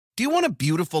Do you want a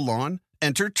beautiful lawn?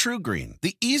 Enter TruGreen,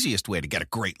 the easiest way to get a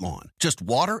great lawn. Just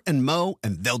water and mow,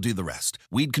 and they'll do the rest.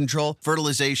 Weed control,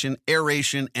 fertilization,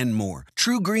 aeration, and more.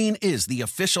 TruGreen is the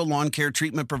official lawn care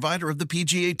treatment provider of the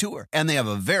PGA Tour, and they have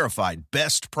a verified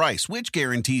best price, which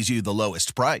guarantees you the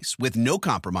lowest price with no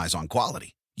compromise on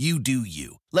quality. You do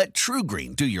you. Let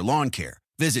TruGreen do your lawn care.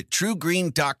 Visit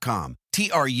TruGreen.com,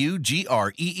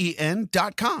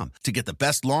 TruGreen.com, to get the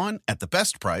best lawn at the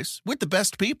best price with the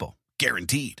best people.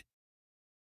 Guaranteed.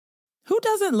 Who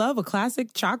doesn't love a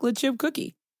classic chocolate chip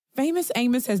cookie? Famous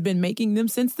Amos has been making them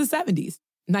since the 70s,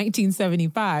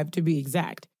 1975 to be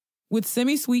exact. With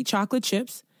semi-sweet chocolate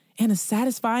chips and a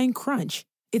satisfying crunch,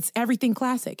 it's everything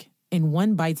classic in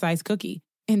one bite-sized cookie,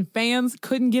 and fans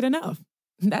couldn't get enough.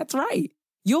 That's right.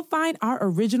 You'll find our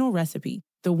original recipe,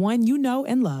 the one you know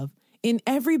and love, in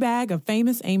every bag of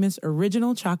Famous Amos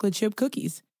original chocolate chip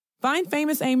cookies. Find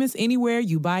Famous Amos anywhere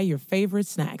you buy your favorite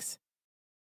snacks.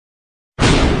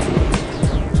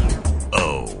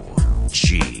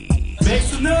 O.G. Make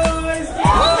some noise!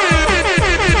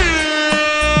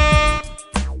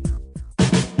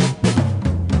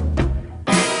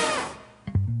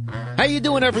 How you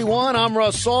doing, everyone? I'm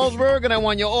Russ Salzberg, and I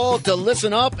want you all to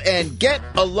listen up and get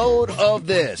a load of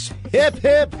this. Hip,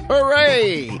 hip,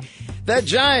 hooray! The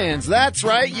Giants, that's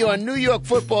right, your New York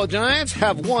Football Giants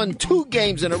have won 2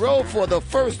 games in a row for the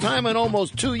first time in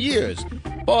almost 2 years.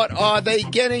 But are they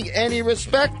getting any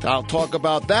respect? I'll talk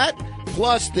about that.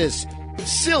 Plus this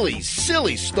silly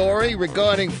story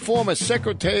regarding former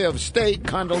Secretary of State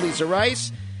Condoleezza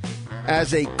Rice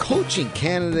as a coaching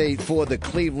candidate for the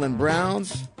Cleveland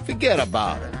Browns. Forget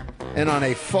about it. And on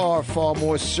a far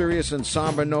more serious and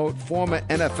somber note, former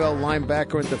NFL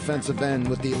linebacker and defensive end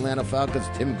with the Atlanta Falcons,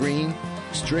 Tim Green,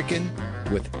 stricken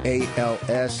with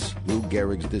ALS, Lou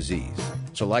Gehrig's disease.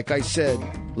 So like I said,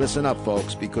 listen up,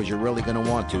 folks, because you're really going to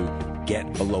want to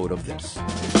get a load of this.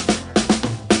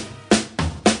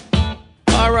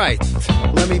 All right,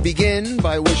 let me begin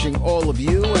by wishing all of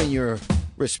you and your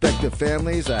respective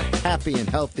families a happy and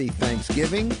healthy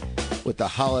Thanksgiving with the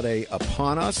holiday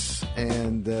upon us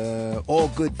and all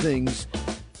good things,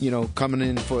 coming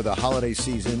in for the holiday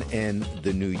season and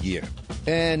the new year.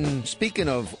 And speaking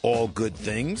of all good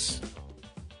things,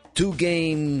 2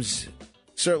 games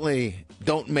certainly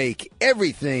don't make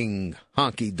everything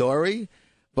honky-dory,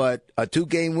 but a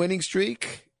 2-game winning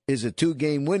streak is a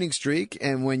 2-game winning streak,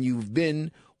 and when you've been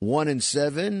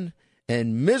 1-7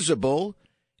 and miserable,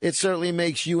 it certainly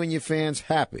makes you and your fans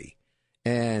happy.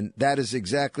 And that is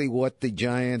exactly what the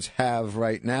Giants have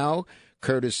right now,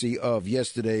 courtesy of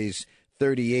yesterday's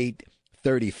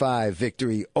 38-35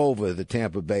 victory over the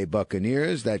Tampa Bay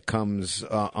Buccaneers. That comes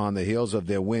on the heels of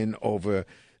their win over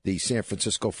the San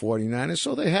Francisco 49ers.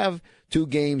 So they have 2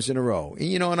 games in a row.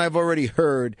 And, and I've already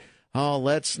heard,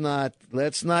 let's not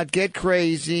get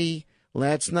crazy.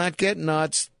 Let's not get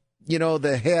nuts.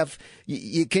 The half,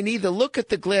 you can either look at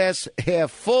the glass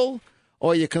half full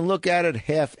or you can look at it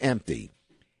half empty.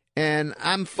 And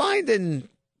I'm finding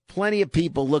plenty of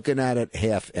people looking at it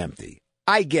half empty.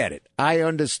 I get it. I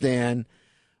understand.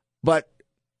 But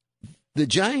the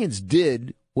Giants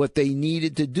did what they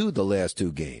needed to do the last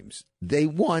 2 games. They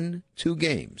won 2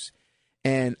 games.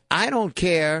 And I don't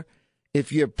care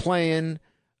if you're playing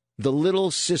the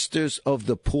Little Sisters of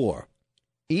the Poor.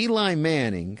 Eli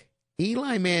Manning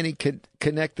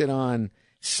connected on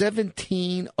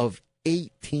 17 of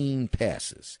 18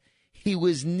 passes. He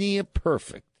was near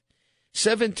perfect.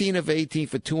 17 of 18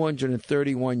 for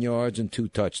 231 yards and 2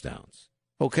 touchdowns.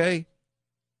 Okay?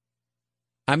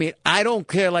 I mean, I don't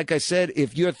care, like I said,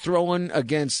 if you're throwing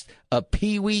against a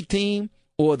peewee team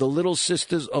or the Little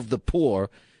Sisters of the Poor.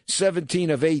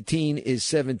 17 of 18 is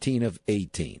 17 of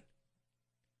 18.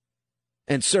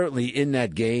 And certainly in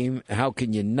that game, how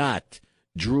can you not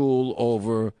drool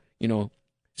over,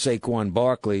 Saquon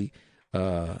Barkley,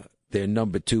 their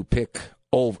number 2 pick,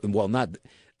 not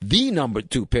the number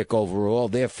 2 pick overall,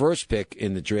 their first pick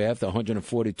in the draft,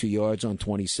 142 yards on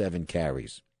 27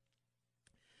 carries.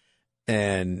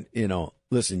 And,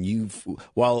 listen,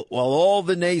 while all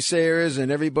the naysayers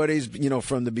and everybody's,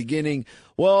 from the beginning,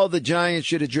 the Giants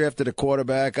should have drafted a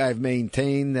quarterback, I've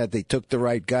maintained that they took the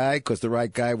right guy because the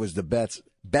right guy was the best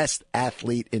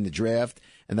athlete in the draft,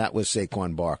 and that was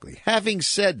Saquon Barkley. Having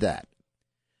said that,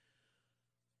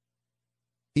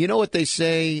 you know what they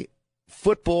say?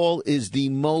 Football is the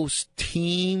most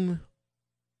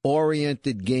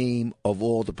team-oriented game of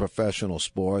all the professional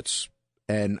sports,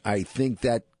 and I think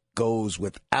that goes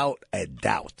without a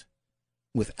doubt.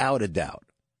 Without a doubt.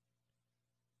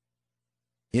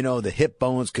 The hip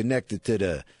bone's connected to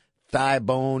the thigh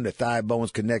bone. The thigh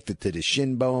bone's connected to the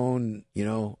shin bone,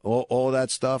 all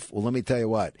that stuff. Well, let me tell you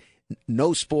what.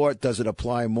 No sport does it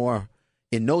apply more.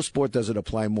 In no sport does it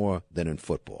apply more than in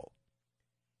football.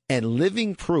 And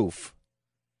living proof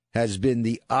has been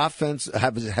the offense,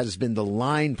 has been the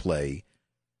line play,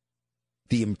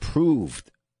 the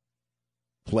improved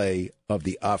play of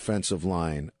the offensive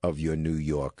line of your New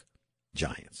York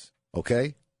Giants.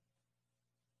 Okay?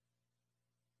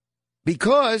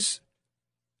 Because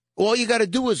all you got to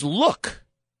do is look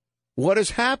what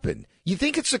has happened. You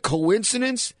think it's a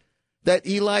coincidence that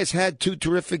Eli's had 2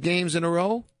 terrific games in a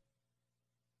row?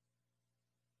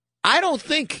 I don't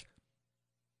think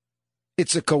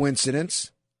it's a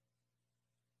coincidence.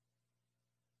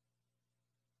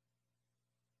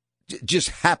 Just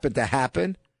happened to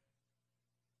happen.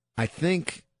 I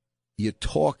think you're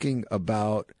talking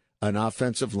about an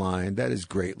offensive line that is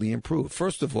greatly improved.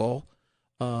 First of all,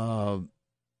 the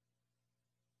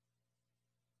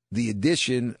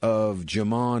addition of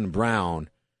Jamon Brown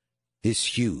is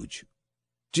huge.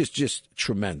 Just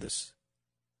tremendous.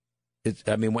 And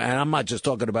I'm not just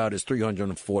talking about his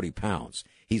 340 pounds.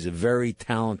 He's a very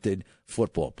talented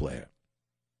football player.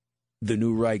 The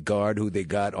new right guard who they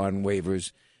got on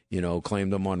waivers,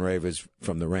 claimed him on waivers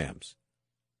from the Rams.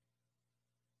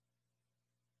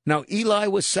 Now, Eli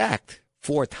was sacked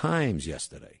 4 times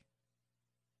yesterday.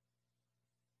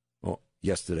 Well,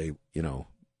 yesterday,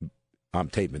 I'm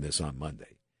taping this on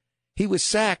Monday. He was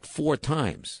sacked 4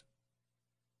 times.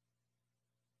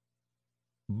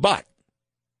 But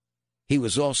he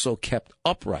was also kept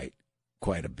upright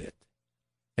quite a bit.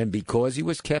 And because he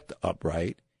was kept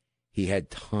upright, he had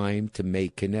time to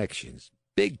make connections,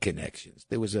 big connections.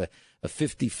 There was a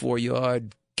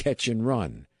 54-yard catch and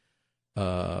run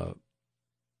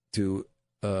to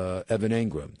Evan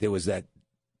Engram. There was that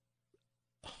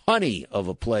honey of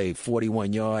a play,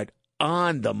 41-yard,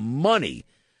 on the money,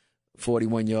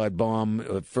 41-yard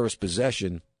bomb, first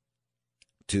possession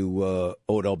to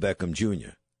Odell Beckham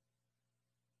Jr.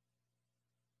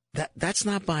 That's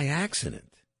not by accident.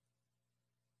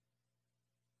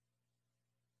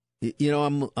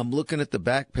 I'm looking at the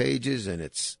back pages, and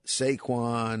it's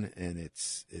Saquon, and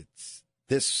it's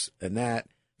this and that.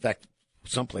 In fact,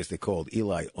 someplace they called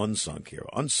Eli unsung hero.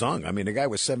 Unsung. I mean, the guy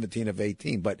was 17 of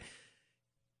 18, but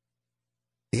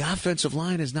the offensive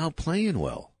line is now playing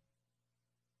well.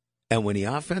 And when the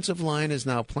offensive line is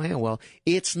now playing well,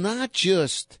 it's not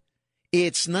just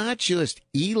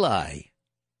Eli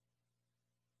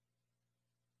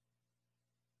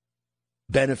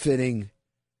benefiting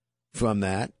from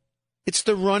that. It's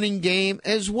the running game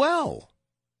as well.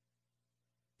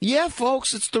 Yeah,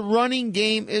 folks, it's the running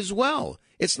game as well.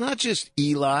 It's not just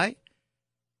Eli.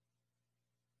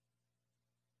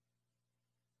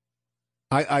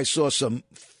 I saw some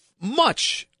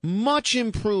much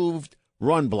improved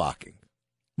run blocking.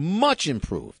 Much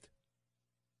improved.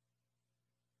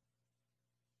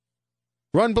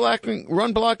 Run blocking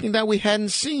that we hadn't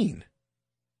seen.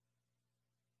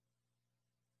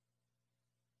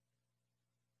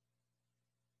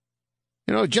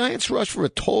 Giants rushed for a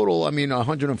total,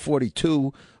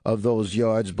 142 of those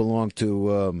yards belonged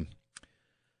to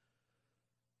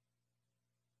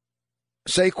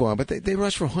Saquon, but they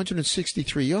rushed for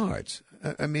 163 yards.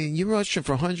 You're rushing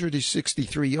for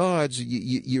 163 yards,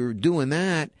 you're doing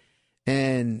that,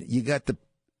 and you got the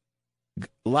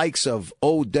likes of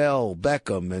Odell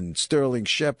Beckham and Sterling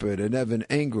Shepard and Evan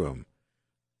Engram.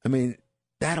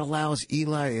 That allows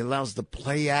Eli, it allows the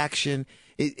play action.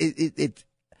 It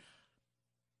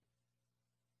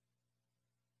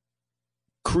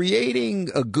creating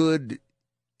a good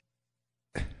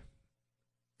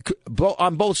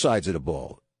on both sides of the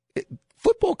ball.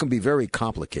 Football can be very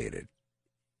complicated,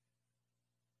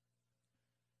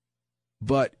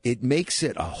 but it makes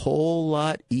it a whole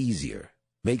lot easier.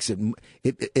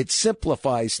 It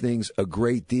simplifies things a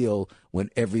great deal when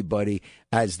everybody,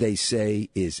 as they say,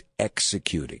 is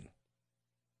executing.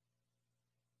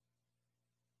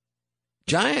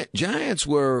 Giants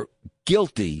were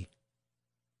guilty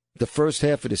the first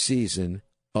half of the season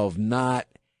of not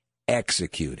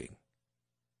executing.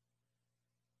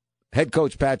 Head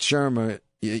coach Pat Shurmur,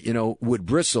 would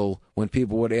bristle when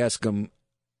people would ask him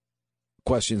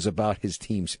questions about his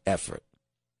team's effort.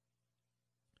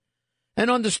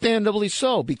 And understandably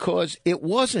so, because it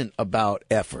wasn't about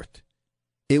effort.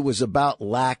 It was about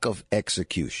lack of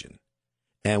execution.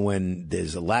 And when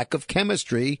there's a lack of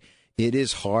chemistry, it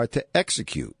is hard to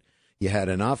execute. You had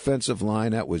an offensive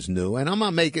line that was new, and I'm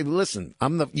not making. Listen,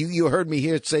 you heard me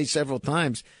here say several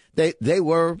times they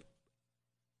were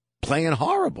playing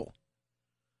horrible.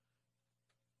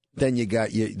 Then you got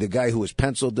the guy who was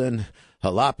penciled in,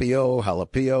 Jalapio,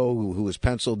 who was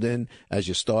penciled in as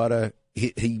your starter,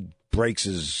 he breaks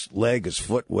his leg, his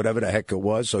foot, whatever the heck it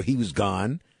was, so he was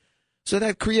gone. So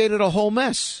that created a whole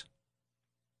mess.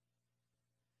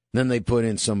 Then they put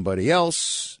in somebody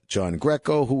else, John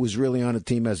Greco, who was really on the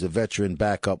team as a veteran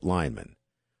backup lineman.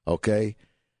 Okay?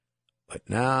 But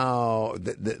now,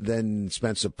 then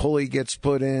Spencer Pulley gets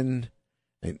put in,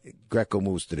 and Greco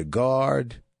moves to the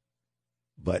guard.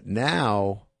 But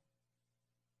now,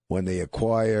 when they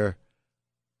acquire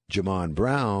Jamon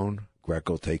Brown,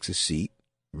 Greco takes a seat,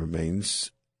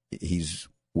 he's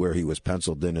where he was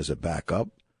penciled in as a backup.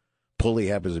 Pulley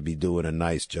happens to be doing a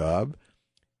nice job.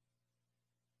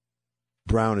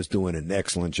 Brown is doing an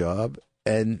excellent job,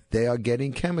 and they are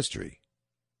getting chemistry.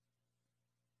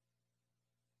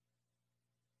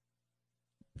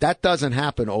 That doesn't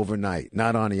happen overnight,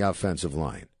 not on the offensive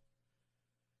line.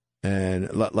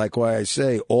 And like why I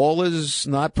say, all is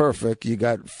not perfect. You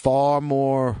got far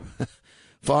more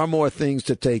things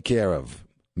to take care of.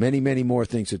 Many, many more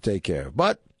things to take care of.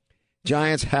 But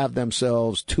Giants have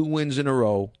themselves 2 wins in a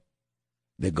row.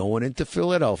 They're going into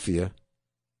Philadelphia.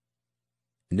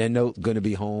 And then they're going to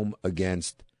be home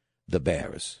against the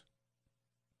Bears.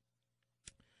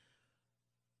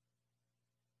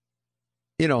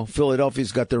 You know,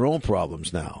 Philadelphia's got their own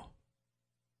problems now.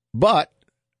 But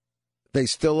they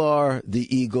still are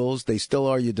the Eagles. They still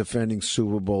are your defending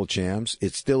Super Bowl champs.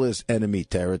 It still is enemy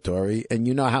territory. And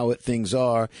you know how things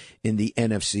are in the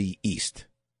NFC East.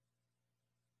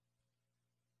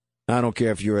 I don't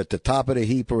care if you're at the top of the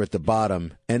heap or at the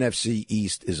bottom. NFC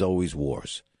East is always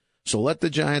wars. So let the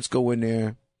Giants go in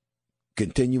there,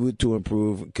 continue to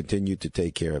improve, and continue to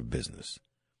take care of business.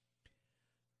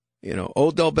 You know,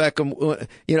 Odell Beckham,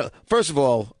 first of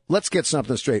all, let's get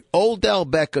something straight. Odell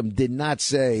Beckham did not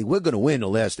say, we're going to win the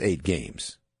last 8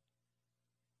 games.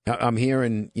 I'm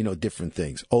hearing, different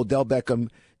things. Odell Beckham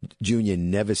Jr.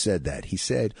 never said that. He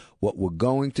said, what we're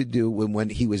going to do when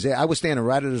he was I was standing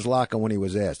right at his locker when he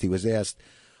was asked. He was asked,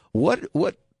 what,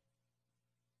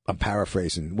 I'm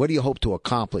paraphrasing, what do you hope to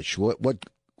accomplish?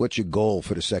 What's your goal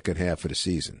for the second half of the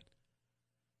season?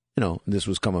 This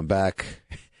was coming back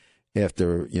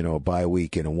after, a bye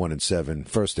week and a 1-7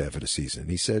 first half of the season.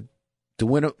 He said, to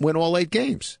win all 8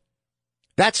 games.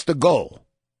 That's the goal.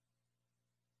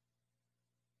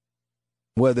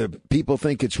 Whether people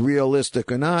think it's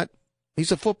realistic or not,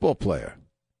 he's a football player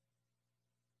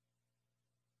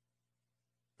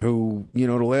who, the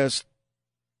last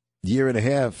year and a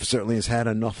half certainly has had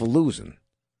enough of losing.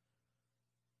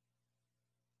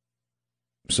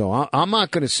 So I'm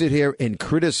not going to sit here and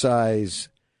criticize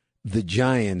the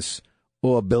Giants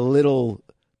or belittle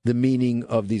the meaning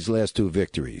of these last 2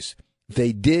 victories.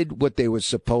 They did what they were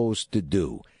supposed to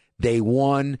do. They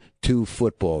won 2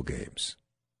 football games.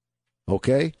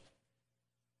 Okay?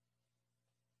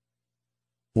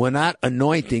 We're not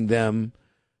anointing them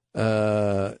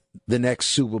the next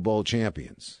Super Bowl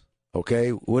champions.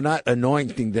 Okay? We're not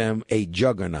anointing them a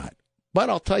juggernaut. But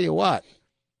I'll tell you what,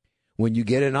 when you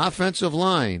get an offensive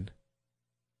line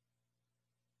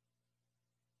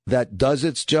that does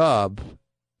its job,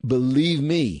 believe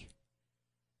me,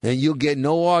 and you'll get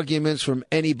no arguments from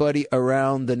anybody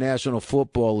around the National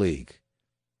Football League.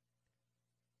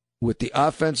 With the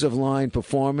offensive line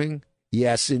performing,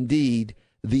 yes, indeed,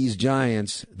 this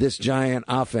giant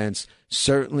offense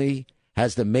certainly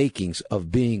has the makings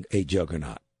of being a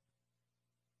juggernaut.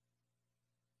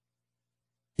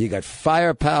 You got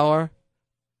firepower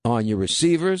on your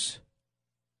receivers.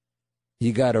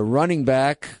 You got a running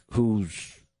back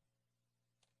who's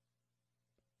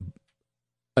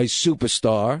a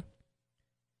superstar.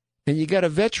 And you got a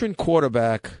veteran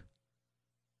quarterback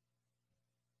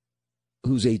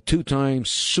who's a 2-time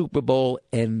Super Bowl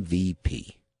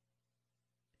MVP.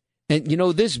 And,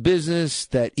 this business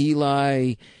that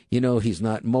Eli, he's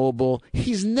not mobile.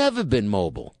 He's never been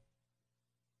mobile.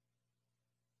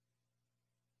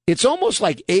 It's almost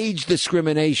like age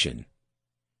discrimination.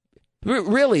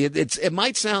 Really, it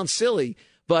might sound silly,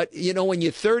 but, when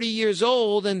you're 30 years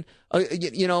old and,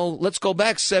 let's go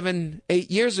back 7-8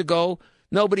 years ago,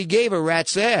 nobody gave a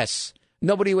rat's ass.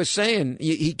 Nobody was saying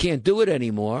he can't do it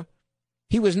anymore.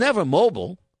 He was never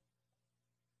mobile.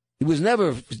 He was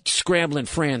never scrambling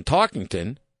Fran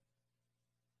Tarkenton.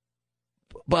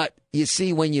 But you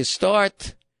see, when you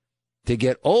start to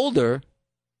get older,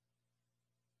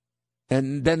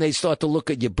 and then they start to look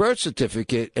at your birth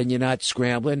certificate and you're not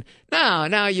scrambling,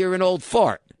 now you're an old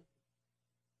fart.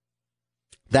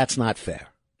 That's not fair.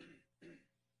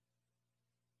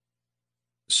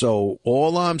 So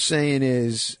all I'm saying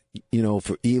is,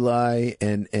 for Eli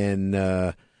and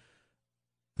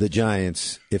the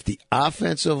Giants, if the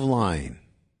offensive line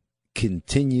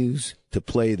continues to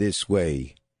play this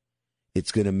way,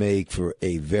 it's going to make for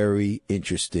a very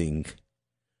interesting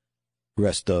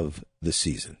rest of the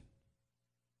season.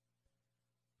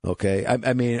 Okay?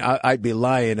 I mean, I'd be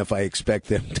lying if I expect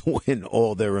them to win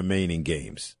all their remaining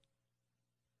games.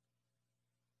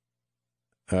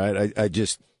 All right?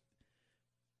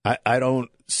 I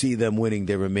don't see them winning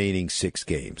their remaining 6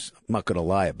 games. I'm not going to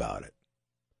lie about it.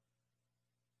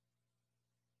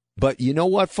 But you know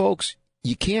what, folks?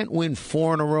 You can't win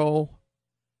 4 in a row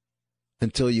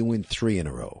until you win 3 in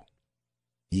a row.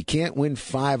 You can't win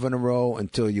 5 in a row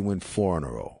until you win 4 in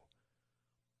a row.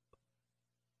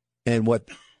 And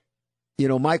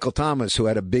Michael Thomas, who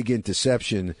had a big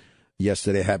interception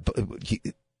yesterday, he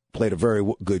played a very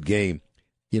good game.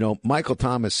 Michael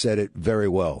Thomas said it very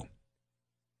well.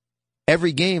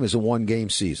 Every game is a 1-game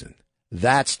season.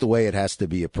 That's the way it has to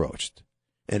be approached.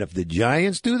 And if the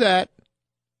Giants do that,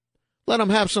 let them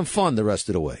have some fun the rest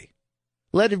of the way.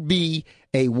 Let it be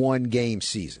a 1-game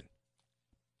season.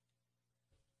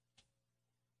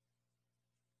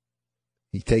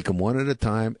 You take them one at a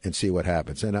time and see what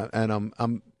happens. And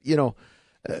I'm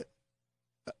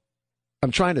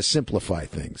trying to simplify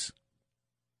things.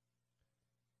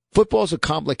 Football's a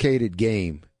complicated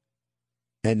game,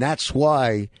 and that's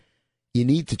why you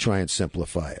need to try and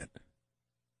simplify it.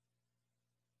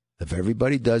 If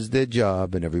everybody does their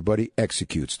job and everybody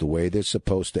executes the way they're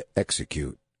supposed to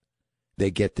execute,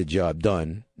 they get the job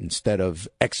done instead of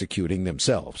executing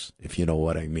themselves, if you know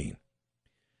what I mean.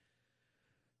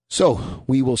 So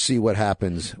we will see what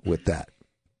happens with that.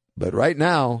 But right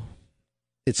now,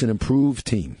 it's an improved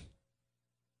team.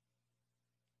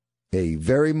 A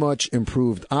very much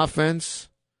improved offense.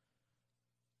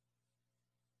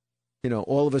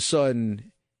 All of a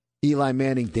sudden, Eli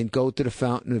Manning didn't go to the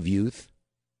fountain of youth.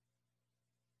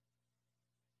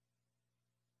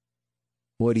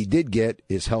 What he did get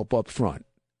is help up front.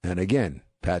 And again,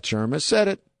 Pat Shermer said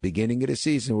it, beginning of the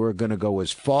season, we're going to go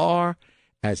as far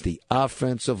as the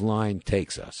offensive line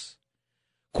takes us.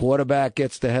 Quarterback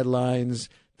gets the headlines.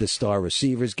 The star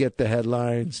receivers get the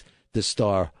headlines. The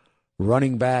star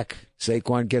running back,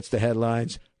 Saquon, gets the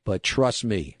headlines. But trust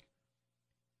me,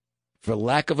 for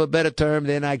lack of a better term,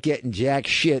 they're not getting jack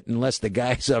shit unless the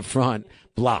guys up front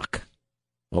block.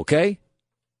 Okay?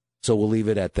 So we'll leave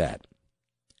it at that.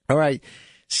 All right.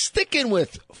 Sticking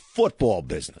with football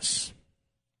business.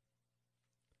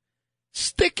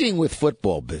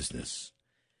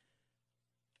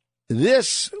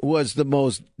 This was the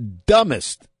most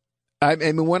dumbest. I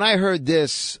mean, when I heard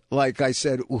this, like I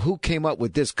said, who came up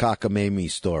with this cockamamie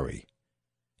story?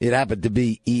 It happened to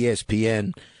be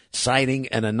ESPN citing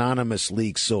an anonymous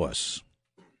league source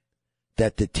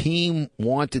that the team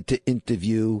wanted to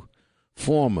interview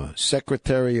former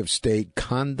Secretary of State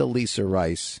Condoleezza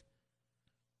Rice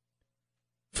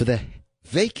for the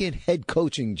vacant head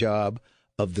coaching job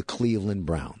of the Cleveland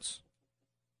Browns.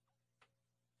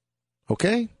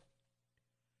 Okay?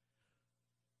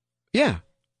 Yeah.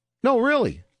 No,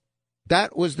 really.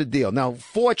 That was the deal. Now,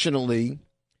 fortunately,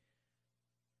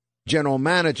 General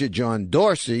Manager John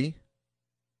Dorsey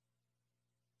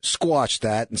squashed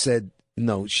that and said,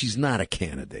 no, she's not a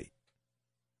candidate.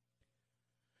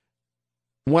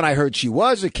 When I heard she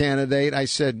was a candidate, I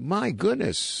said, my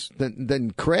goodness,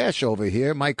 then Crash over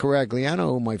here, Mike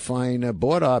Caragliano, my fine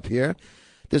board op here,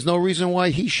 there's no reason why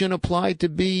he shouldn't apply to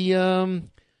be the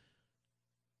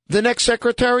next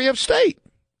Secretary of State.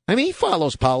 I mean, he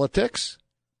follows politics.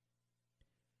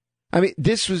 I mean,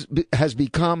 this has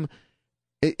become,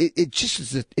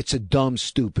 it's a dumb,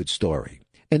 stupid story.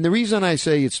 And the reason I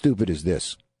say it's stupid is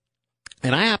this,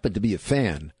 and I happen to be a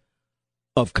fan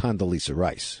of Condoleezza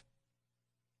Rice.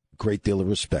 Great deal of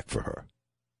respect for her.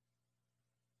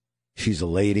 She's a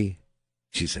lady.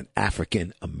 She's an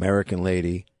African-American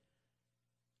lady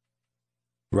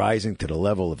rising to the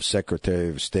level of Secretary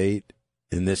of State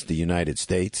in the United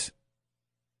States.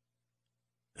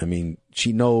 I mean,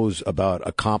 she knows about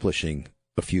accomplishing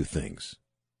a few things.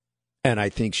 And I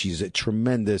think she's a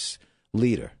tremendous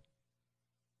leader.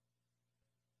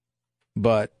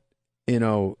 But,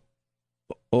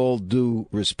 all due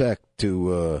respect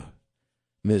to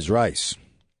Ms. Rice,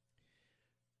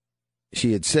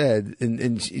 she had said,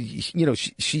 and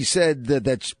she said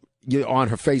that on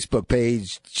her Facebook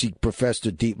page, she professed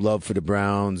her deep love for the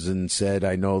Browns and said,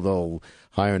 I know they'll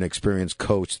hire an experienced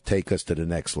coach to take us to the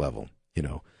next level,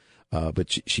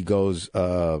 But she goes,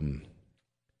 on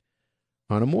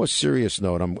a more serious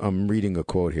note, I'm reading a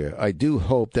quote here. I do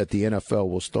hope that the NFL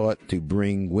will start to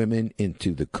bring women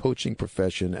into the coaching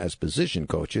profession as position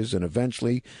coaches and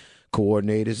eventually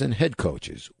coordinators and head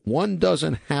coaches. One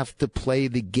doesn't have to play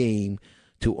the game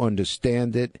to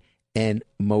understand it, and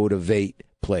motivate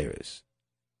players.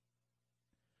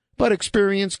 But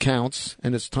experience counts,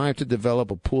 and it's time to develop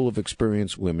a pool of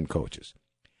experienced women coaches.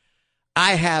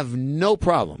 I have no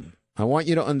problem. I want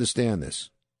you to understand this.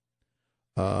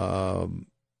 I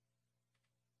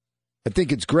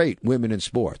think it's great, women in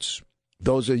sports.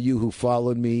 Those of you who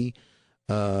followed me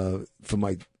for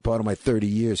my part of my 30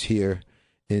 years here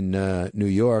in New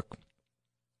York,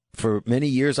 for many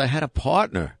years I had a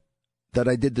partner that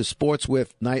I did the sports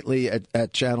with nightly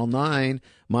at Channel 9,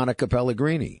 Monica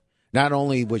Pellegrini. Not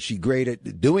only was she great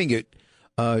at doing it,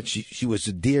 she was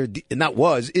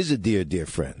a is a dear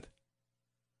friend.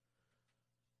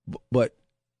 But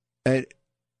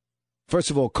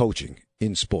first of all, coaching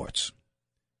in sports.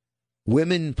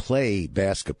 Women play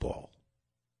basketball.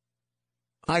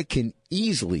 I can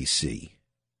easily see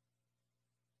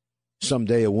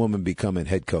someday a woman becoming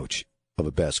head coach of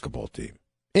a basketball team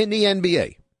in the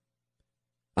NBA.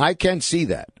 I can see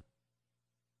that.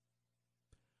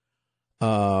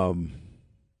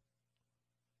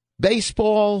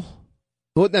 Baseball,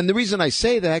 well, and the reason I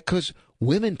say that, because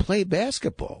women play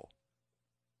basketball.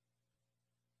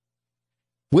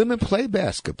 Women play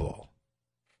basketball.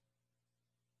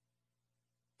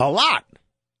 A lot.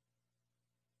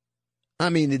 I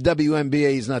mean, the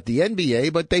WNBA is not the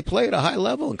NBA, but they play at a high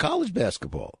level in college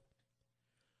basketball.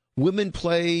 Women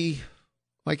play,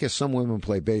 I guess some women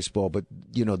play baseball, but,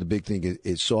 you know, the big thing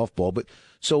is softball. But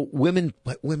so women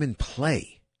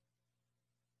play.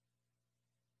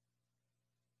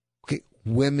 Okay,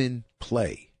 women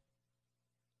play.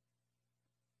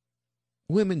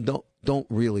 Women don't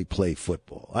really play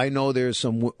football. I know there's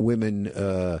some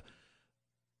women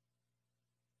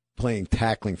playing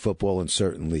tackling football in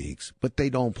certain leagues, but they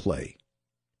don't play.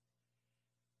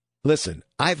 Listen,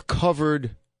 I've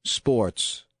covered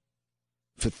sports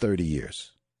for 30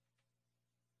 years.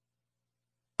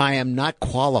 I am not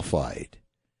qualified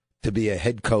to be a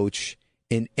head coach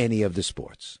in any of the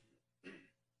sports.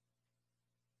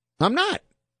 I'm not.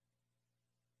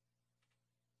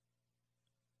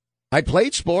 I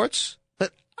played sports,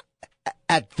 but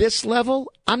at this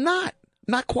level, I'm not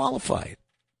qualified.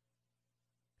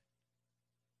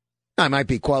 I might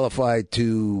be qualified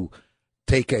to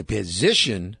take a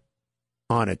position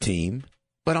on a team,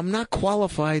 but I'm not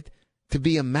qualified to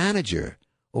be a manager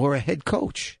or a head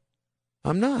coach.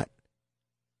 I'm not.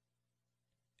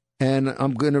 And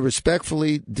I'm going to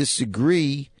respectfully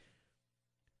disagree,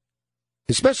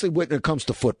 especially when it comes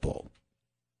to football.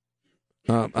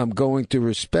 I'm going to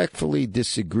respectfully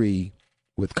disagree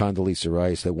with Condoleezza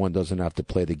Rice that one doesn't have to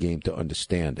play the game to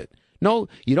understand it. No,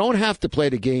 you don't have to play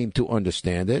the game to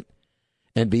understand it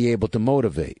and be able to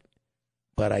motivate.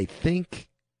 But I think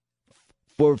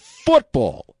for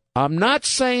football, I'm not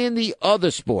saying the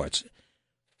other sports,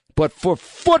 but for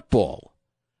football,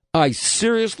 I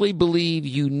seriously believe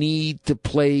you need to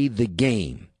play the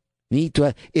game.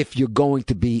 If you're going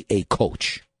to be a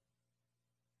coach.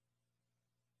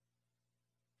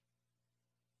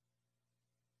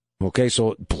 Okay,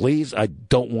 so please, I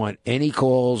don't want any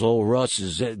calls. Oh, Russ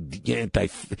is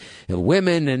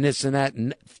anti-women and this and that.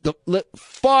 And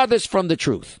farthest from the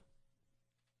truth.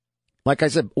 Like I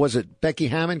said, was it Becky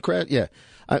Hammond? Yeah.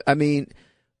 I mean,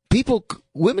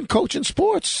 women coach in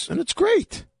sports, and it's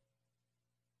great.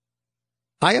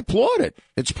 I applaud it.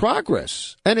 It's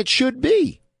progress, and it should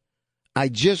be. I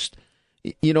just,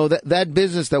 that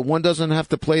business that one doesn't have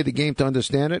to play the game to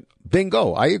understand it,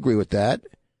 bingo, I agree with that.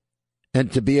 And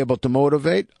to be able to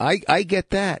motivate, I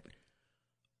get that.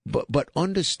 But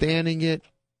understanding it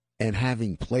and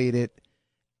having played it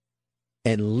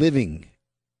and living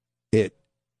it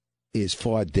is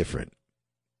far different.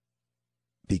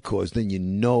 Because then you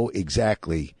know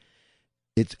exactly.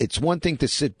 It's one thing to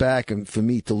sit back and for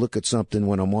me to look at something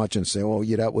when I'm watching and say, oh,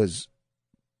 yeah, that was,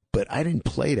 but I didn't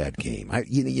play that game.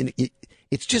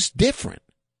 It's just different.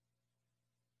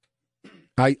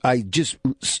 I just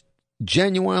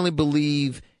genuinely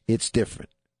believe it's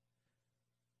different.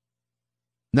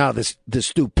 Now, the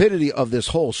stupidity of this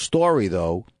whole story,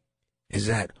 though, is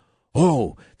that,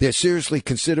 they're seriously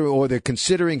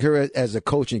considering her as a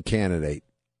coaching candidate.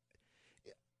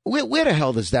 Where the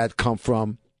hell does that come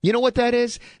from? You know what that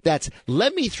is? That's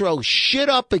let me throw shit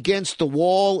up against the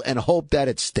wall and hope that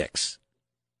it sticks.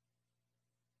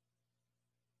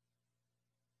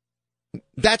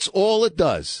 That's all it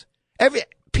does.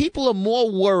 People are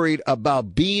more worried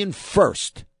about being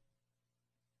first.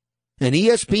 And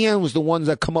ESPN was the ones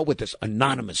that come up with this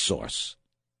anonymous source.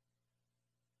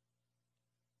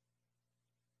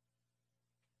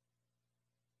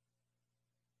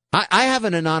 I have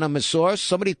an anonymous source.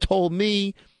 Somebody told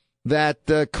me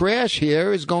that Crash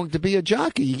here is going to be a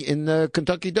jockey in the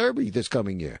Kentucky Derby this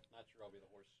coming year.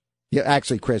 Yeah,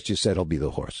 actually, Chris just said he'll be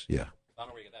the horse. Yeah. I don't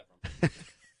know where you get that from.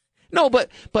 No, but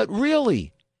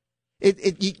really,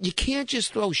 you can't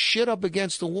just throw shit up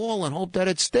against the wall and hope that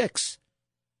it sticks.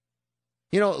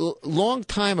 You know, long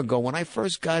time ago, when I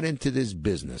first got into this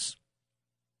business,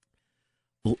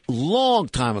 long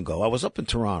time ago, I was up in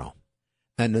Toronto,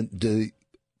 and the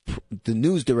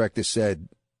news director said,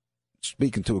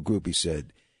 speaking to a group, he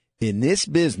said, in this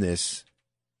business,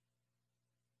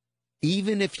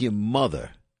 even if your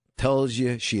mother tells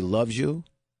you she loves you,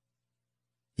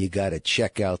 you got to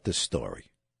check out the story.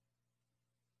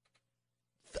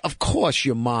 Of course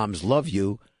your moms love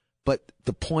you, but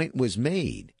the point was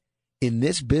made. In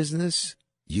this business,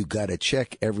 you got to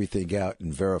check everything out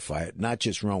and verify it, not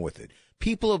just run with it.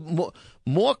 People are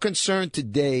more concerned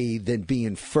today than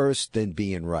being first than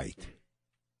being right.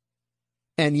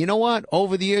 And you know what?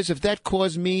 Over the years, if that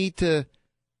caused me to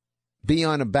be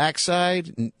on the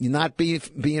backside, not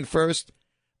being first,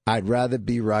 I'd rather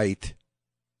be right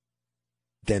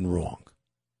than wrong.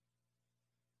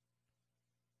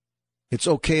 It's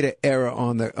okay to err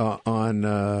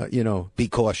be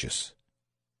cautious.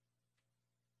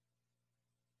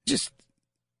 Just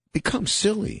become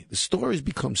silly. The stories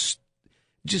become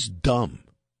just dumb.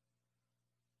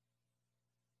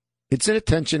 It's an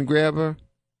attention grabber.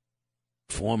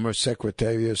 Former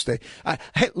Secretary of State.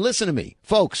 Hey, listen to me,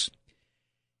 folks.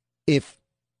 If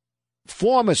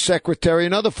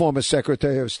another former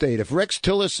Secretary of State, if Rex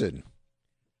Tillerson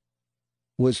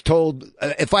was told,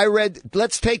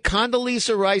 let's take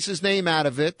Condoleezza Rice's name out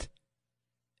of it,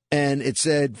 and it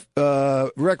said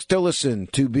Rex Tillerson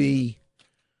to be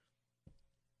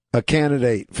a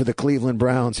candidate for the Cleveland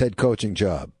Browns head coaching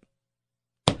job,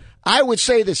 I would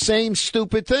say the same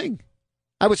stupid thing.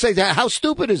 I would say, how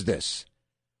stupid is this?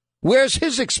 Where's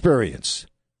his experience?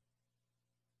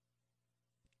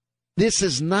 This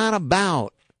is not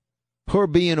about her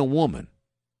being a woman.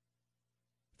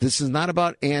 This is not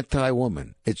about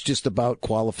anti-woman. It's just about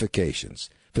qualifications.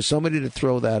 For somebody to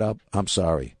throw that up, I'm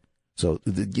sorry. So,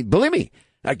 believe me,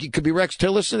 it could be Rex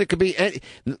Tillerson. It could be,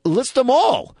 list them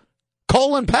all.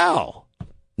 Colin Powell.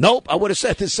 Nope, I would have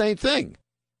said the same thing.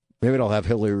 Maybe I'll have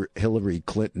Hillary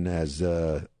Clinton as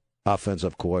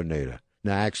offensive coordinator.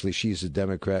 Now, actually, she's a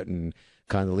Democrat and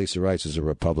Condoleezza Rice is a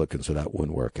Republican, so that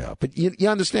wouldn't work out. But you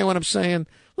understand what I'm saying?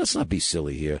 Let's not be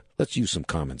silly here. Let's use some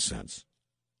common sense.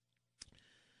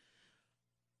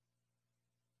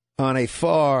 On a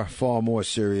far, far more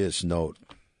serious note,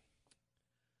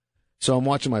 so I'm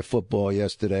watching my football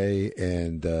yesterday,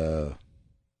 and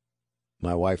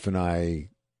my wife and I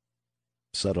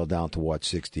settled down to watch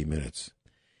 60 Minutes.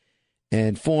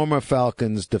 And former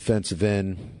Falcons defensive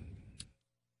end,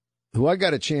 who I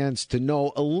got a chance to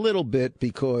know a little bit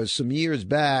because some years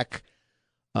back,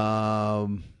 when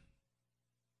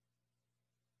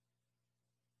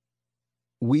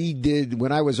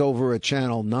I was over at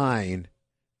Channel 9,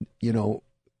 we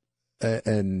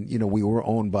were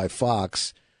owned by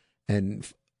Fox, and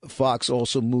Fox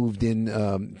also moved in,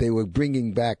 they were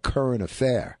bringing back Current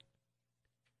Affair.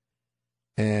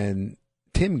 And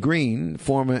Tim Green,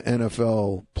 former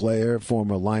NFL player,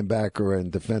 former linebacker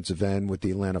and defensive end with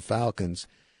the Atlanta Falcons,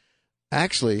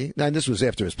 actually, and this was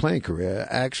after his playing career,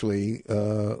 actually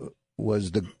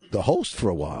was the host for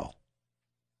a while.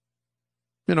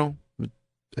 I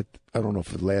don't know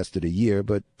if it lasted a year,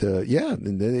 but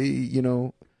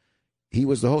he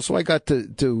was the host. So I got to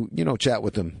chat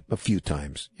with him a few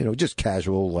times, just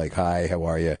casual, like, hi, how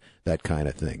are you? That kind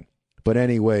of thing. But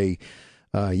anyway,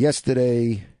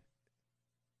 yesterday,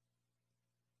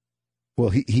 well,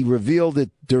 he revealed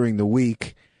it during the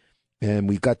week, and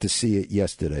we got to see it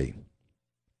yesterday.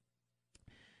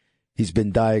 He's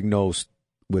been diagnosed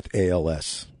with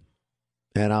ALS.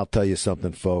 And I'll tell you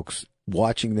something, folks.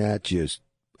 Watching that,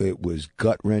 it was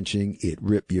gut-wrenching. It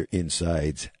ripped your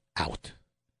insides out.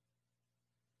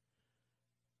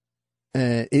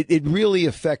 And it really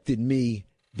affected me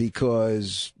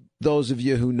because those of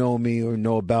you who know me or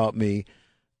know about me,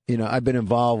 I've been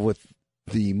involved with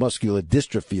the Muscular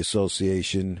Dystrophy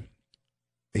Association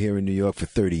here in New York for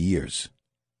 30 years.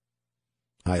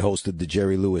 I hosted the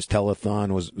Jerry Lewis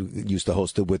Telethon, used to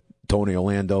host it with Tony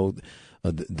Orlando,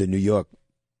 the New York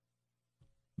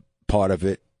part of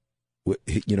it,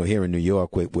 here in New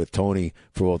York with Tony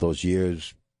for all those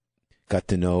years. Got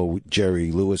to know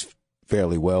Jerry Lewis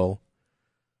fairly well.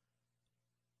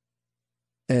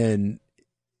 And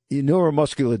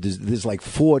neuromuscular, there's like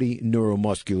 40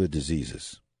 neuromuscular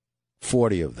diseases.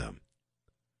 40 of them.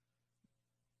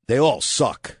 They all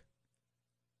suck.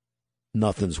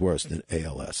 Nothing's worse than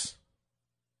ALS.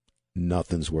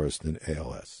 Nothing's worse than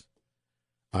ALS.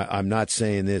 I'm not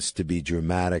saying this to be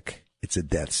dramatic. It's a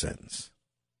death sentence.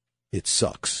 it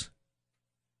sucks.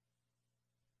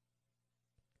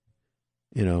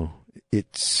 You know,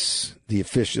 it's the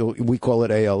official, we call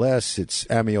it ALS, it's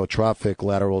amyotrophic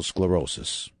lateral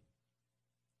sclerosis.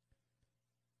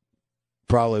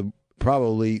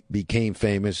 Probably became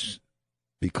famous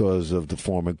because of the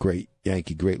former great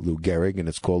Yankee great Lou Gehrig, and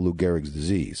it's called Lou Gehrig's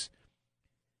disease.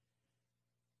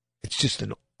 It's just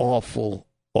an awful,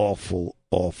 awful,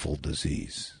 awful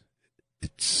disease.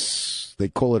 They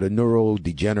call it a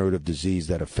neurodegenerative disease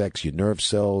that affects your nerve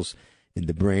cells in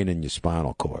the brain and your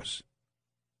spinal cords.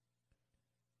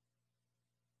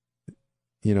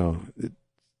 You know,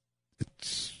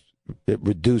 it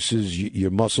reduces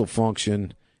your muscle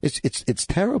function. It's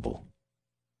terrible.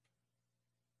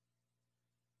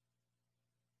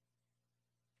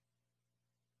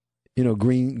 You know,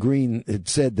 Green had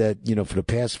said that, you know, for the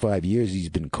past 5 years he's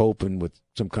been coping with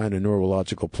some kind of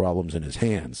neurological problems in his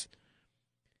hands.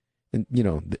 And, you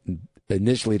know,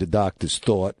 initially the doctors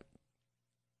thought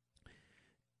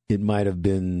it might have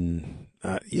been,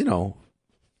 you know,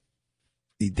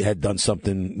 he had done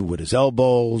something with his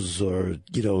elbows or,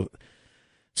 you know,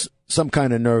 some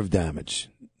kind of nerve damage.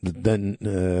 Then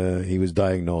he was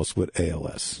diagnosed with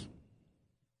ALS.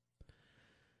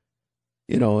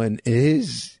 You know, and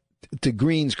to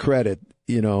Green's credit,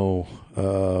 you know,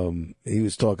 he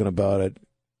was talking about it.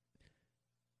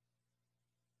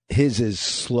 His is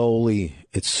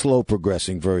slow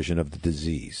progressing version of the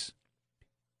disease.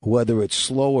 Whether it's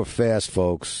slow or fast,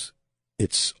 folks,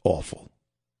 it's awful.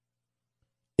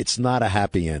 It's not a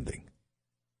happy ending.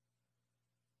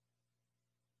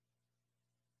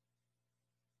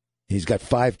 He's got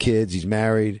 5 kids. He's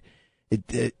married.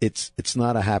 It's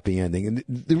not a happy ending. And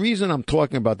the reason I'm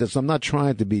talking about this, I'm not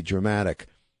trying to be dramatic.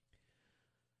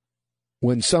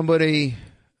 When we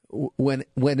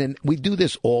do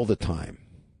this all the time.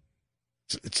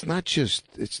 It's not just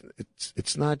what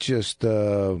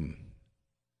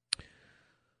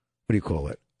do you call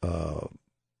it?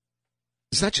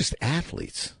 It's not just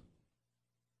athletes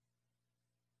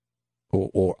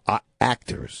or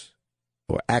actors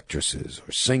or actresses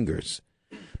or singers,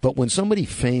 but when somebody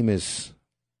famous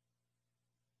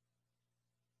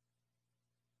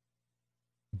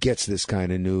gets this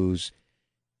kind of news,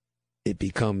 it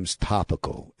becomes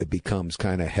topical. It becomes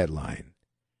kind of headline.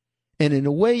 And in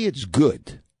a way, it's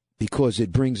good because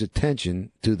it brings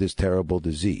attention to this terrible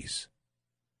disease.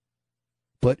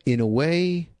 But in a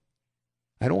way,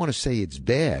 I don't want to say it's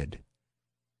bad,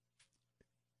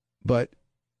 but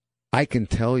I can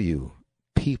tell you,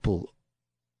 people,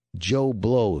 Joe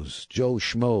Blows, Joe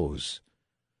Schmoes,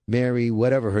 Mary,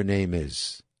 whatever her name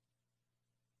is,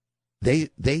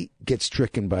 they get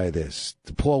stricken by this.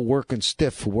 The poor working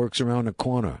stiff who works around the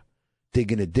corner,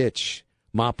 digging a ditch,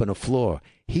 mopping a floor,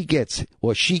 he gets,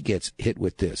 or she gets hit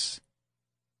with this.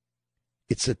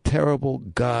 It's a terrible,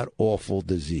 god-awful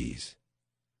disease.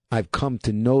 I've come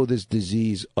to know this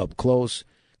disease up close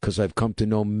because I've come to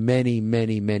know many,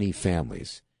 many, many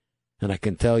families. And I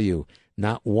can tell you,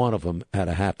 not one of them had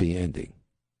a happy ending.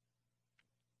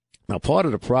 Now, part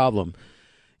of the problem,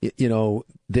 you know,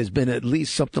 there's been at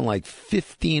least something like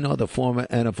 15 other former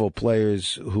NFL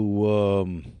players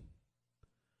who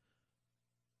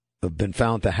have been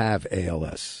found to have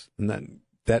ALS. And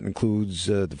that includes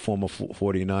the former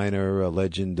 49er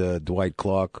legend Dwight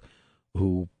Clark,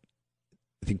 who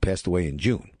I think passed away in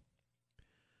June.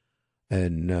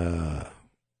 And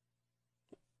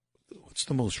what's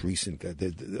the most recent guy?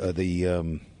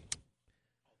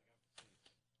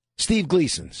 Steve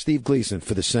Gleason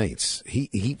for the Saints.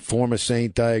 He former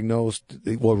Saint, diagnosed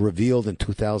or revealed in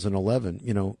 2011.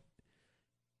 You know,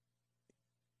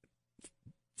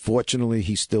 fortunately,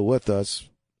 he's still with us.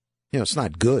 You know, it's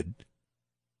not good.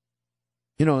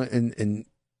 You know, and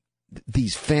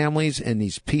these families and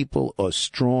these people are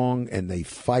strong, and they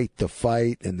fight the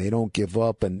fight, and they don't give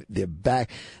up, and they're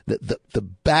back. The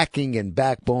backing and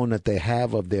backbone that they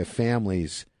have of their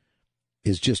families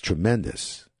is just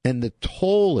tremendous, and the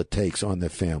toll it takes on their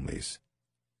families.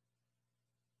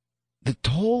 The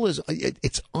toll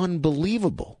it's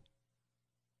unbelievable.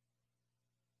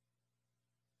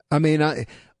 I mean,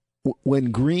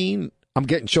 when Green, I'm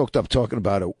getting choked up talking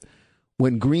about it.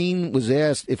 When Green was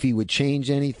asked if he would change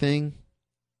anything,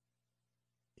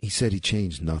 he said he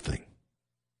changed nothing.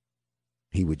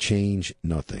 He would change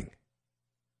nothing.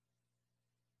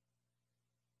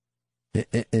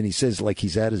 And he says like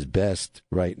he's at his best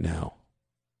right now.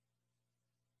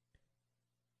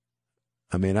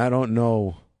 I mean, I don't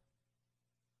know.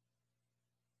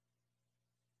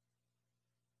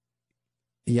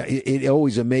 Yeah, it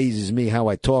always amazes me how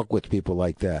I talk with people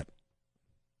like that.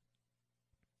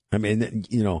 I mean,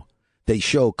 you know, they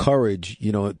show courage,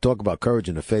 talk about courage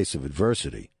in the face of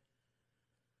adversity.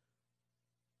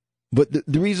 But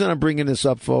the reason I'm bringing this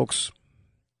up, folks,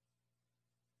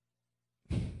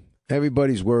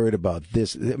 everybody's worried about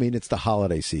this. I mean, it's the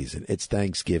holiday season. It's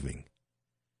Thanksgiving.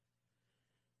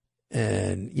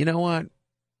 And you know what?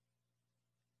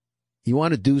 You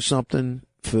want to do something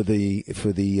for the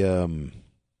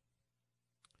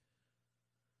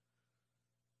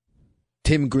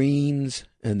Tim Greens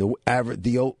and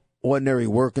the ordinary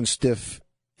working stiff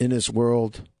in this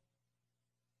world.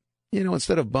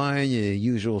 Instead of buying your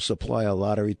usual supply of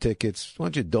lottery tickets, why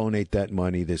don't you donate that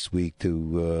money this week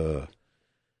to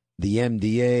the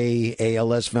MDA,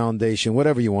 ALS Foundation,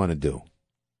 whatever you want to do.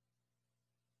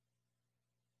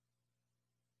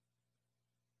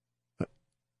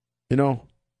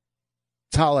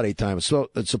 It's holiday time, so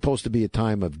it's supposed to be a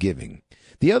time of giving.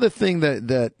 The other thing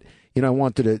that I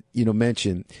wanted to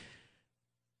mention,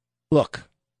 look,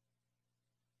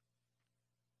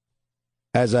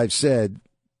 as I've said,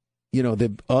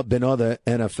 there've been other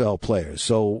NFL players.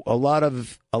 So a lot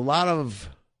of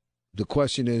the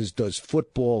question is, does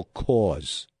football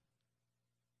cause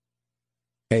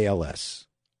ALS?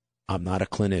 I'm not a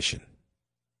clinician,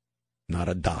 not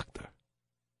a doctor.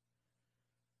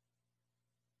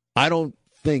 I don't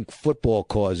think football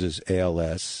causes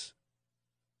ALS.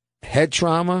 Head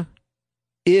trauma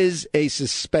is a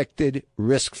suspected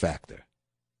risk factor.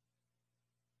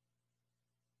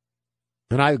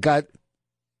 And I've got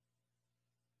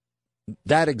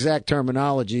that exact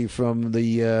terminology from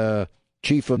the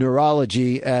chief of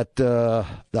neurology at the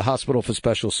Hospital for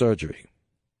Special Surgery.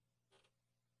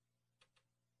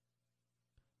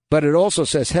 But it also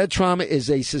says head trauma is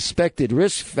a suspected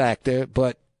risk factor,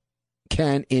 but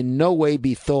can in no way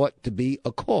be thought to be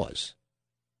a cause.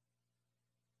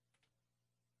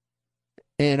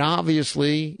 And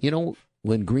obviously,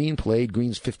 when Green played,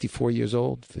 Green's 54 years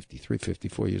old,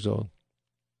 54 years old.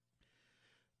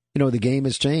 The game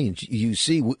has changed. You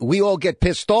see, we all get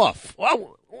pissed off.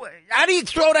 Well, how do you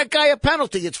throw that guy a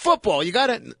penalty? It's football. You got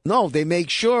to. No, they make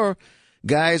sure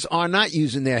guys are not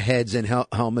using their heads and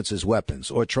helmets as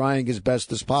weapons or trying as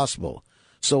best as possible.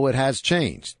 So it has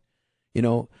changed.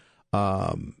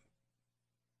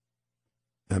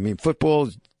 Football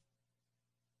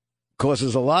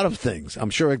causes a lot of things. I'm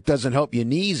sure it doesn't help your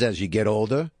knees as you get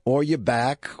older, or your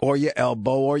back, or your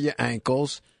elbow, or your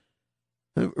ankles.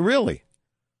 Really.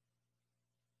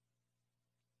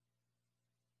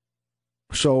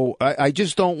 So I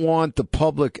just don't want the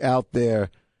public out there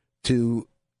to,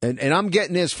 and I'm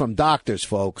getting this from doctors,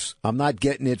 folks. I'm not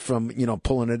getting it from,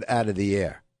 pulling it out of the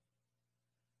air.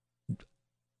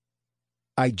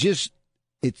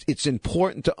 It's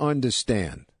important to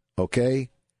understand, okay?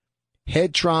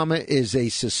 Head trauma is a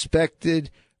suspected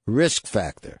risk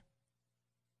factor.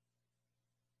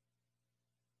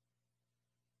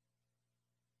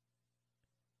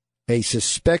 A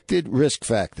suspected risk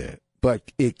factor,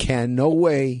 but it can no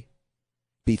way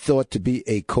be thought to be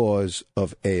a cause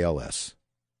of ALS.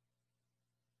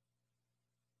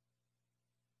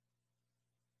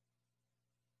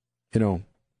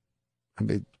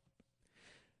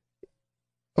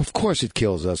 Of course it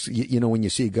kills us. When you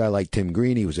see a guy like Tim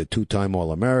Green, he was a two-time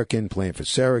All-American, playing for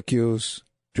Syracuse,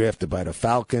 drafted by the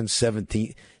Falcons,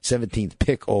 17th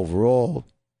pick overall.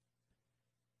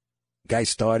 Guy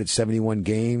started 71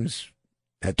 games,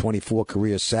 had 24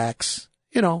 career sacks.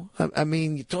 You're talking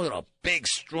about a big,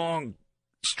 strong,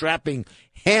 strapping,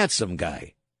 handsome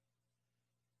guy.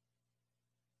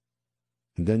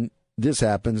 And then this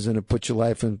happens, and it puts your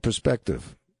life in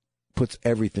perspective, puts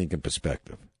everything in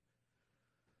perspective.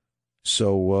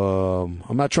 So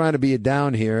I'm not trying to be a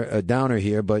downer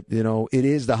here, but, it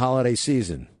is the holiday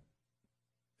season.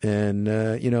 And,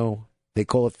 they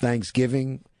call it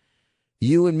Thanksgiving.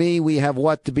 You and me, we have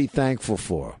what to be thankful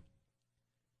for.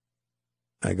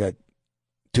 I got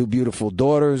 2 beautiful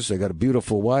daughters. I got a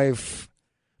beautiful wife.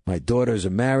 My daughters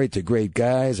are married to great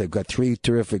guys. I've got 3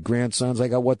 terrific grandsons. I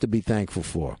got what to be thankful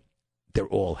for. They're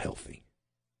all healthy.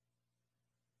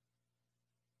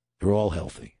 They're all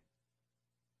healthy.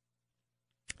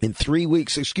 In 3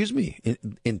 weeks,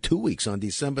 in 2 weeks, on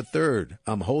December 3rd,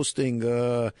 I'm hosting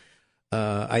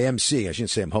IMC. I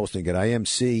shouldn't say I'm hosting it.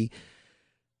 IMC,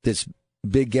 this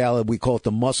big gala. We call it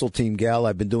the Muscle Team Gala.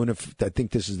 I've been doing it, I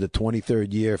think this is the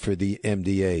 23rd year for the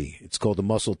MDA. It's called the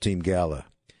Muscle Team Gala.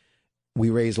 We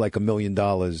raise like $1 million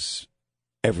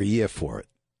every year for it.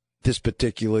 This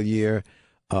particular year,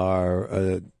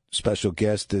 our special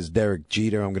guest is Derek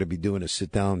Jeter. I'm going to be doing a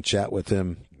sit-down chat with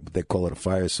him. They call it a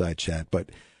fireside chat. But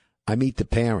I meet the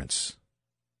parents.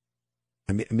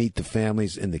 I meet the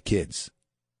families and the kids.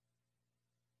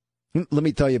 Let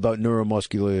me tell you about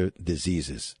neuromuscular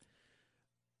diseases.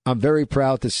 I'm very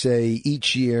proud to say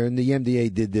each year, and the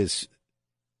MDA did this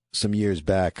some years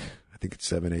back, I think it's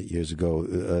 7-8 years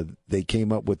ago, they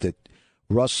came up with the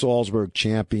Russ Salzberg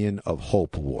Champion of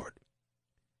Hope Award.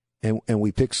 And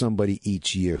we pick somebody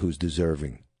each year who's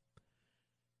deserving.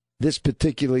 This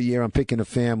particular year, I'm picking a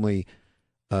family.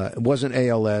 It wasn't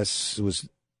ALS. It was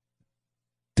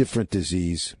different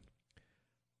disease.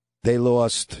 They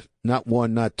lost not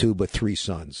one, not two, but 3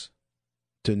 sons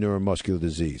to neuromuscular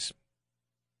disease.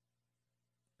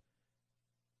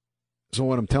 So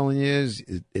what I'm telling you is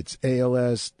it's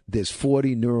ALS. There's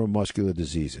 40 neuromuscular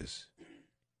diseases.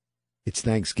 It's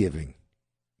Thanksgiving.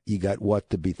 You got what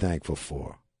to be thankful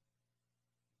for.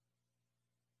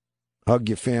 Hug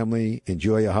your family.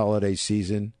 Enjoy your holiday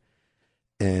season.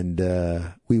 And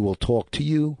we will talk to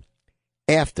you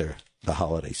after the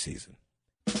holiday season.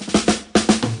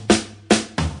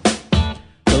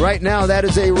 But right now, that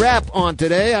is a wrap on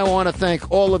today. I want to thank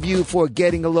all of you for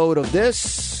getting a load of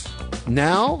this.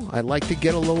 Now, I'd like to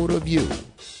get a load of you.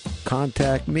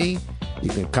 Contact me. You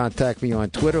can contact me on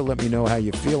Twitter. Let me know how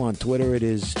you feel on Twitter. It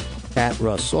is at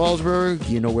Russ Salzberg.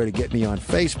 You know where to get me on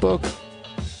Facebook.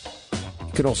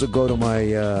 You can also go to my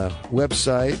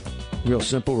website, real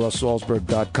simple,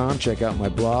 russsalzberg.com. Check out my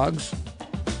blogs.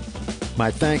 My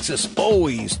thanks, as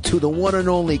always, to the one and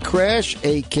only Crash,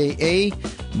 a.k.a.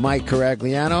 Mike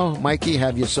Caragliano. Mikey,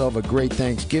 have yourself a great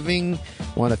Thanksgiving.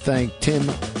 Want to thank Tim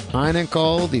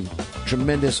Einenkel, the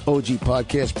tremendous OG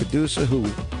podcast producer who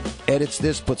edits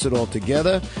this, puts it all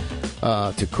together.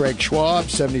 To Craig Schwab,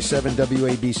 77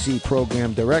 WABC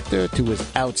program director. To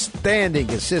his outstanding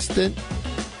assistant,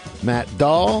 Matt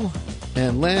Dahl.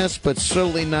 And last but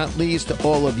certainly not least, to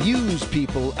all of yous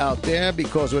people out there,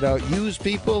 because without yous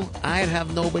people, I'd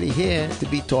have nobody here to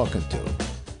be talking to.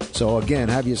 So again,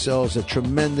 have yourselves a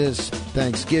tremendous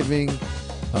Thanksgiving.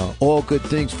 All good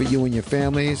things for you and your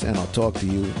families, and I'll talk to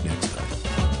you next time.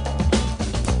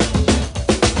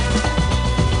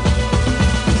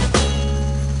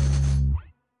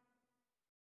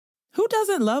 Who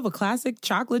doesn't love a classic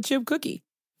chocolate chip cookie?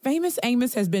 Famous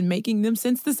Amos has been making them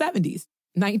since the 70s,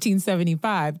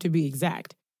 1975 to be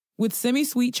exact. With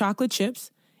semi-sweet chocolate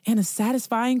chips and a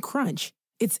satisfying crunch,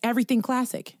 it's everything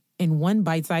classic in one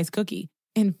bite-sized cookie,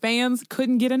 and fans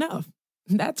couldn't get enough.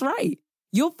 That's right.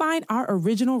 You'll find our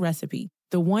original recipe,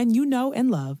 the one you know and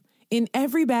love, in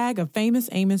every bag of Famous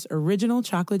Amos original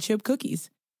chocolate chip cookies.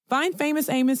 Find Famous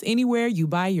Amos anywhere you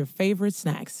buy your favorite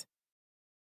snacks.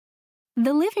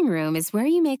 The living room is where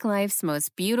you make life's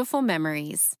most beautiful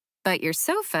memories. But your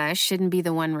sofa shouldn't be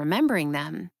the one remembering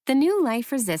them. The new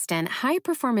life-resistant,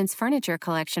 high-performance furniture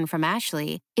collection from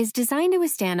Ashley is designed to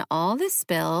withstand all the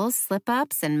spills,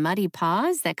 slip-ups, and muddy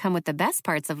paws that come with the best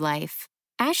parts of life.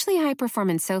 Ashley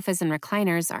high-performance sofas and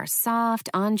recliners are soft,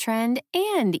 on-trend,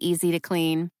 and easy to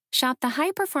clean. Shop the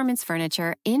high-performance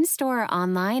furniture in-store or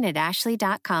online at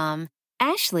ashley.com.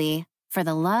 Ashley, for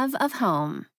the love of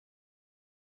home.